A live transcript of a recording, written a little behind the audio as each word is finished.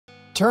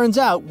turns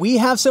out we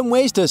have some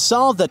ways to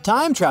solve the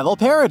time travel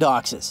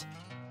paradoxes.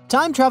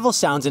 Time travel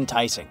sounds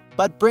enticing,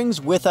 but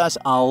brings with us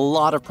a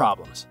lot of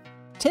problems.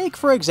 Take,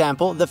 for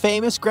example, the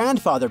famous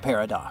grandfather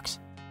paradox.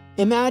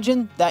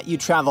 Imagine that you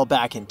travel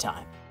back in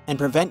time and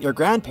prevent your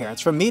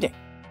grandparents from meeting.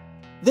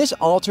 This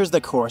alters the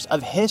course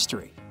of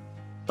history.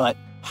 But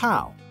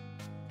how?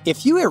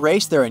 If you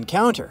erase their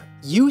encounter,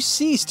 you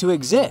cease to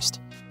exist,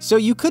 so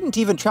you couldn't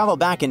even travel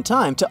back in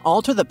time to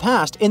alter the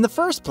past in the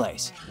first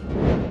place.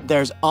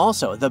 There's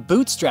also the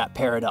bootstrap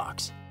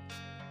paradox.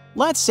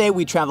 Let's say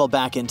we travel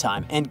back in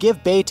time and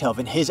give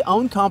Beethoven his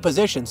own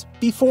compositions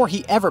before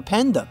he ever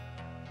penned them.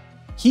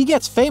 He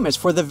gets famous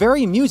for the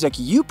very music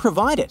you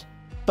provided.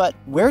 But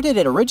where did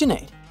it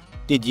originate?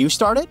 Did you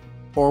start it?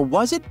 Or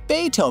was it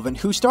Beethoven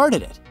who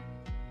started it?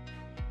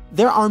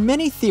 There are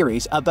many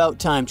theories about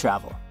time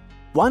travel.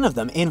 One of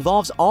them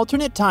involves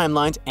alternate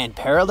timelines and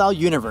parallel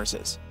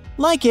universes,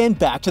 like in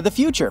Back to the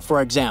Future,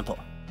 for example.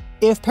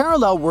 If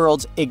parallel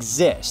worlds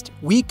exist,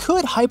 we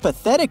could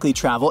hypothetically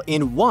travel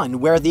in one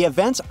where the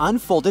events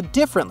unfolded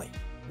differently,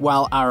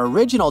 while our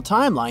original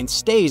timeline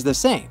stays the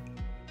same.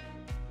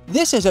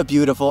 This is a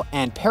beautiful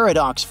and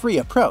paradox-free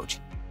approach,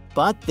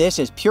 but this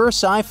is pure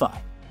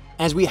sci-fi,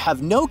 as we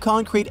have no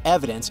concrete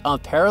evidence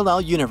of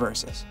parallel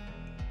universes.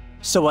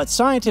 So what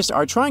scientists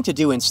are trying to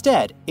do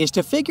instead is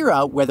to figure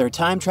out whether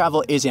time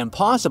travel is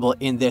impossible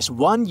in this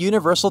one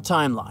universal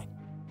timeline.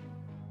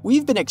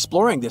 We've been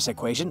exploring this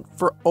equation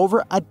for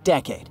over a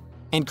decade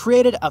and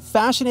created a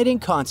fascinating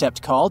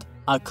concept called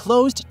a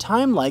closed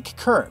time-like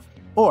curve,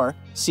 or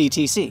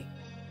CTC.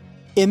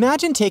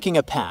 Imagine taking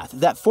a path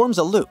that forms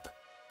a loop,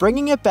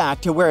 bringing it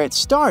back to where it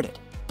started,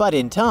 but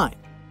in time.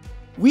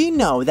 We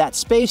know that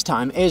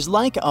space-time is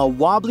like a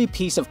wobbly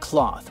piece of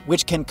cloth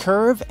which can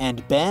curve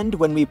and bend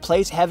when we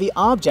place heavy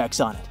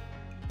objects on it.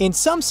 In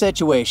some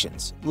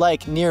situations,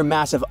 like near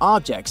massive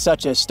objects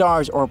such as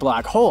stars or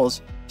black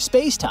holes,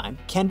 space-time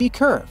can be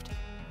curved.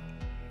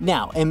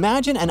 Now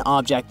imagine an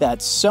object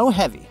that's so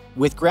heavy,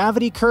 with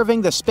gravity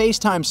curving the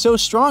space-time so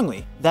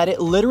strongly that it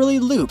literally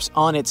loops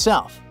on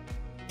itself.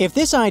 If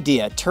this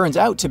idea turns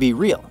out to be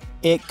real,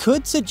 it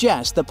could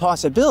suggest the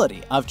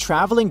possibility of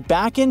traveling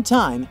back in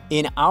time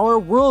in our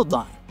world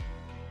line.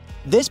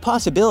 This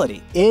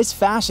possibility is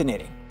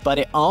fascinating, but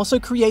it also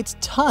creates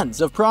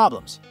tons of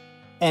problems,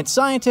 and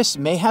scientists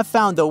may have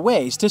found the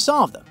ways to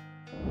solve them.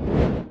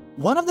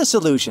 One of the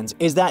solutions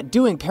is that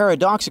doing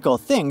paradoxical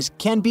things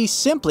can be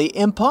simply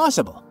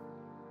impossible.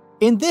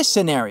 In this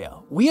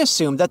scenario, we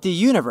assume that the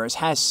universe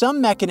has some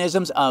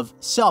mechanisms of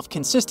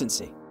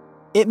self-consistency.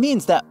 It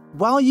means that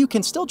while you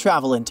can still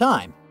travel in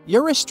time,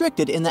 you're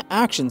restricted in the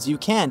actions you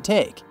can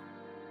take.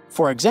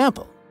 For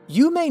example,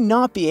 you may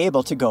not be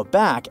able to go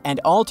back and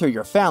alter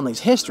your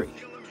family's history,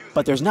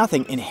 but there's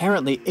nothing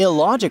inherently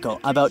illogical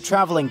about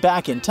traveling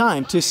back in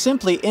time to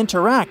simply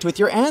interact with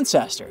your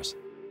ancestors.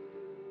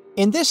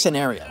 In this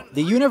scenario,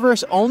 the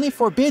universe only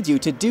forbids you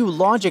to do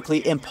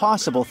logically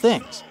impossible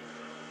things.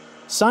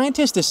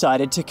 Scientists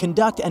decided to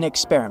conduct an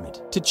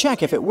experiment to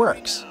check if it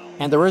works,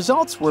 and the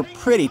results were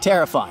pretty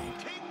terrifying.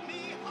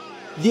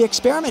 The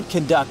experiment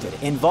conducted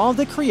involved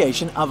the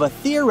creation of a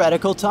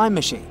theoretical time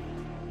machine.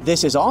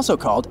 This is also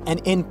called an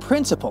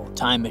in-principle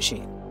time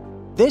machine.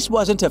 This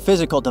wasn't a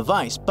physical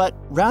device, but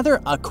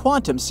rather a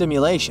quantum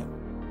simulation.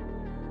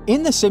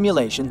 In the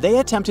simulation, they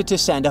attempted to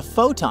send a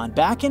photon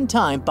back in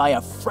time by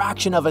a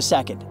fraction of a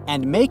second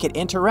and make it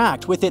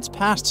interact with its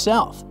past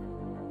self.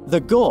 The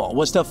goal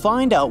was to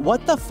find out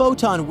what the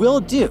photon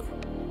will do.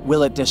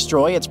 Will it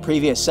destroy its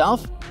previous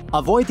self,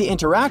 avoid the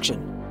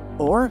interaction,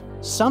 or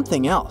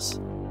something else?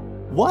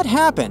 What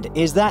happened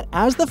is that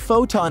as the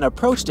photon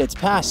approached its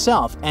past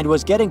self and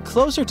was getting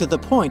closer to the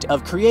point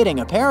of creating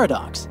a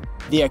paradox,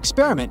 the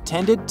experiment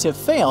tended to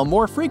fail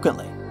more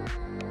frequently.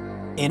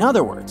 In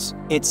other words,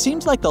 it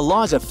seems like the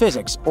laws of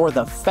physics or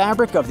the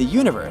fabric of the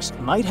universe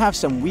might have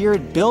some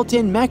weird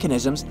built-in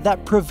mechanisms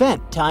that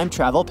prevent time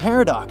travel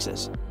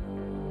paradoxes.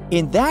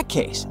 In that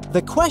case,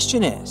 the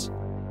question is,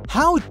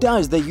 how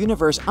does the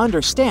universe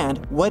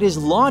understand what is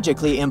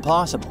logically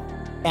impossible?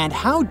 And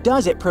how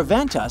does it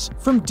prevent us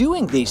from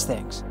doing these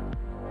things?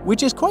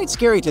 Which is quite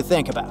scary to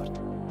think about.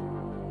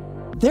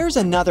 There's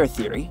another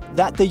theory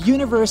that the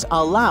universe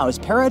allows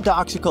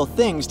paradoxical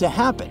things to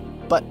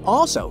happen, but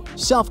also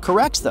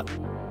self-corrects them.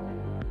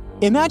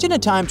 Imagine a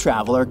time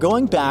traveler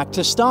going back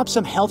to stop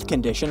some health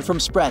condition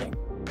from spreading.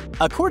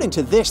 According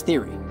to this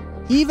theory,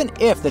 even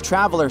if the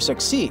traveler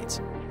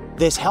succeeds,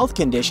 this health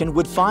condition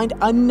would find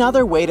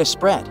another way to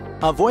spread,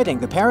 avoiding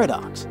the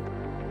paradox.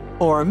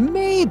 Or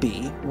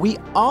maybe we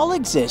all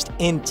exist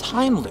in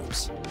time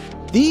loops.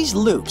 These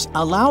loops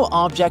allow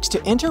objects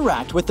to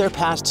interact with their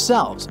past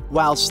selves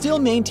while still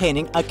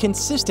maintaining a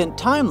consistent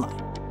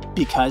timeline,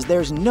 because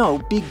there's no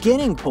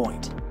beginning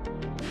point.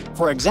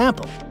 For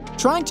example,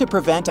 trying to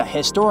prevent a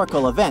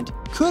historical event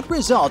could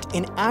result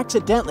in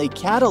accidentally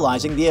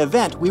catalyzing the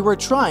event we were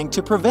trying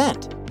to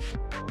prevent.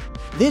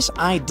 This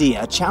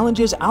idea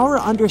challenges our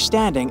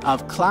understanding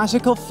of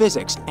classical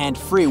physics and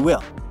free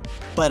will.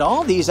 But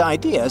all these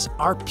ideas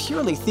are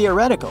purely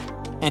theoretical,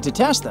 and to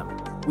test them,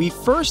 we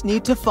first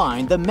need to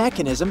find the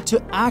mechanism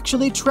to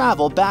actually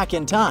travel back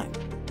in time.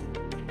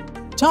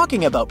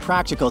 Talking about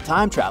practical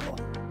time travel,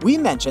 we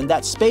mentioned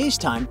that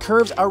space-time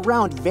curves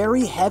around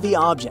very heavy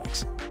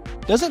objects.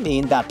 Does it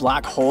mean that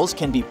black holes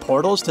can be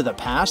portals to the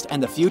past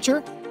and the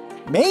future?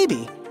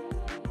 Maybe!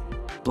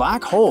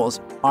 Black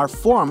holes are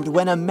formed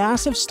when a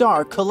massive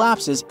star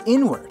collapses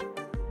inward.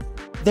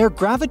 Their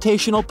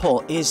gravitational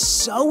pull is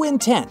so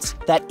intense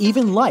that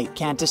even light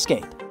can't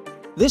escape.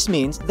 This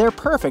means they're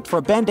perfect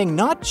for bending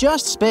not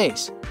just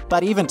space,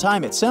 but even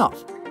time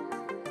itself.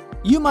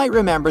 You might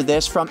remember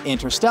this from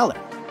Interstellar.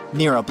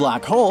 Near a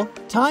black hole,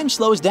 time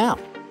slows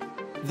down.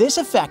 This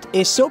effect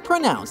is so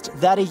pronounced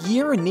that a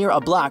year near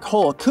a black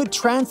hole could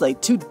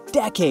translate to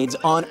decades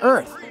on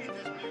Earth.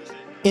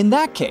 In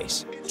that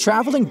case,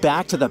 traveling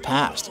back to the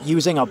past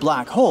using a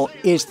black hole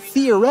is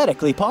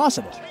theoretically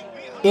possible.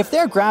 If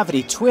their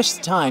gravity twists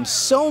time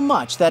so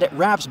much that it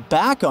wraps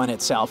back on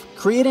itself,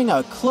 creating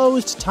a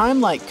closed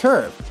time-like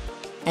curve,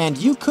 and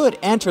you could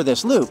enter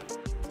this loop,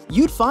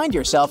 you'd find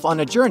yourself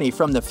on a journey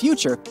from the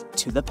future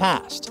to the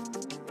past.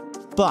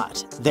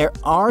 But there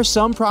are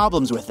some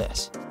problems with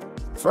this.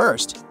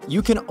 First,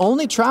 you can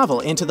only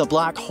travel into the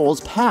black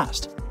hole's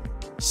past.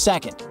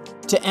 Second,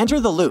 to enter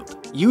the loop,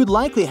 you'd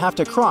likely have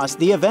to cross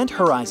the event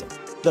horizon,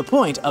 the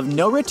point of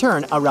no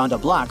return around a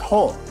black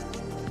hole.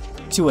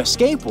 To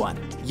escape one,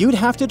 you'd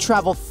have to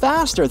travel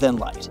faster than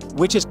light,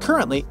 which is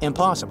currently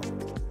impossible.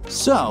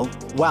 So,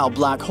 while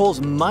black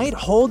holes might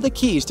hold the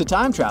keys to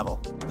time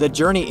travel, the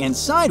journey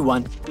inside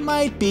one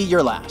might be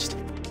your last.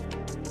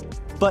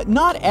 But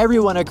not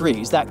everyone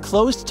agrees that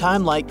closed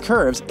time-like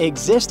curves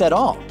exist at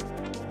all.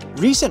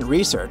 Recent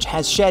research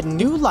has shed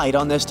new light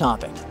on this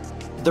topic.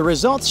 The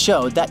results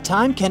showed that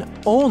time can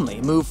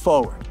only move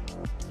forward.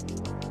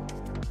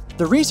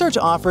 The research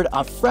offered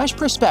a fresh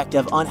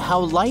perspective on how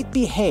light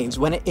behaves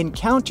when it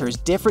encounters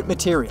different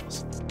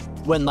materials.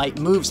 When light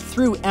moves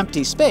through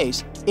empty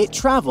space, it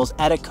travels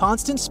at a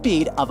constant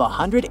speed of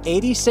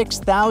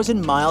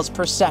 186,000 miles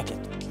per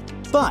second.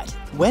 But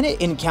when it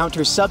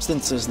encounters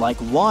substances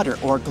like water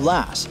or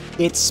glass,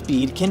 its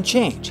speed can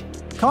change,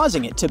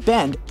 causing it to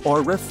bend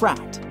or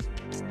refract.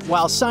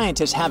 While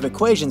scientists have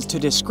equations to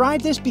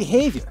describe this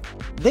behavior,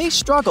 they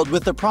struggled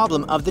with the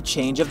problem of the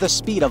change of the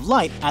speed of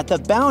light at the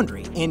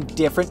boundary in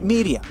different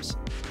mediums.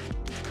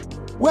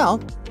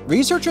 Well,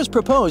 researchers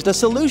proposed a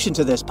solution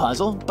to this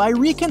puzzle by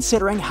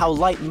reconsidering how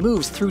light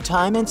moves through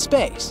time and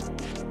space.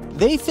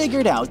 They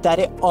figured out that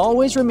it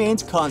always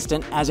remains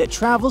constant as it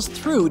travels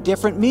through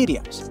different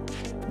mediums.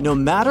 No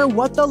matter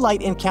what the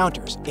light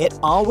encounters, it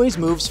always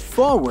moves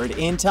forward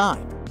in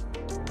time.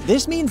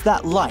 This means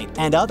that light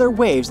and other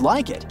waves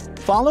like it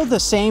follow the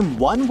same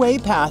one-way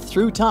path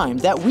through time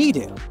that we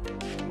do.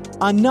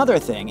 Another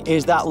thing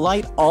is that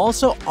light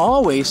also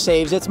always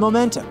saves its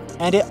momentum,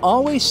 and it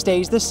always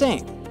stays the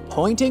same,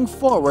 pointing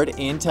forward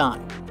in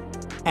time.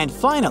 And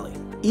finally,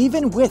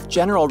 even with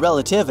general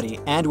relativity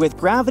and with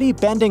gravity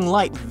bending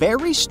light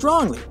very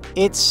strongly,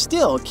 it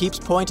still keeps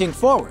pointing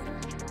forward.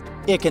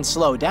 It can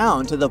slow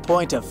down to the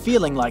point of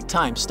feeling like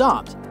time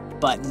stopped,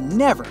 but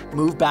never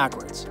move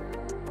backwards.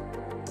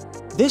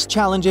 This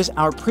challenges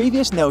our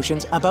previous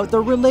notions about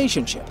the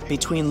relationship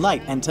between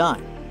light and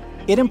time.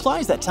 It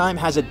implies that time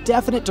has a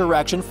definite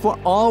direction for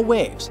all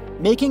waves,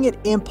 making it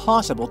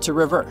impossible to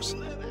reverse.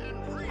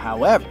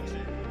 However,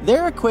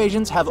 their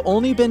equations have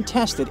only been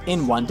tested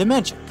in one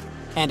dimension,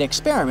 and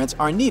experiments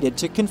are needed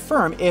to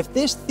confirm if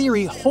this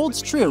theory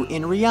holds true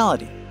in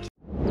reality.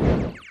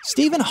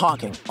 Stephen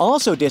Hawking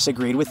also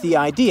disagreed with the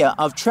idea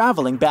of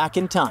traveling back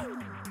in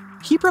time.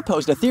 He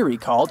proposed a theory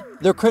called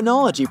the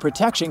chronology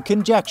protection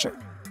conjecture.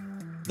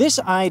 This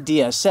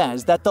idea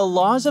says that the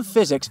laws of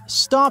physics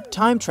stop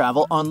time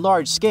travel on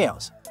large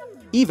scales,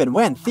 even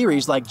when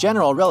theories like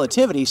general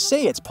relativity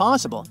say it's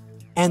possible,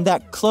 and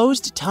that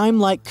closed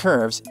time-like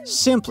curves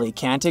simply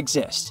can't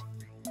exist.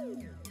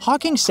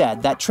 Hawking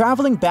said that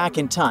traveling back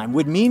in time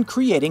would mean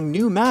creating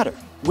new matter,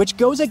 which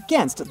goes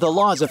against the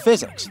laws of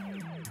physics.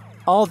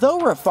 Although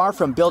we're far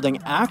from building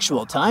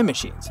actual time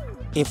machines,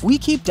 if we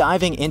keep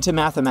diving into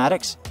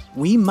mathematics,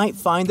 we might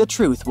find the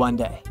truth one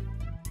day.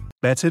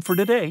 That's it for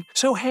today.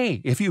 So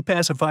hey, if you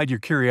pacified your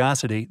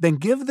curiosity, then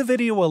give the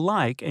video a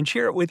like and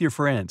share it with your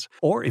friends.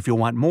 Or if you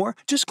want more,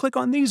 just click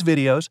on these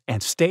videos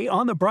and stay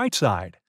on the bright side.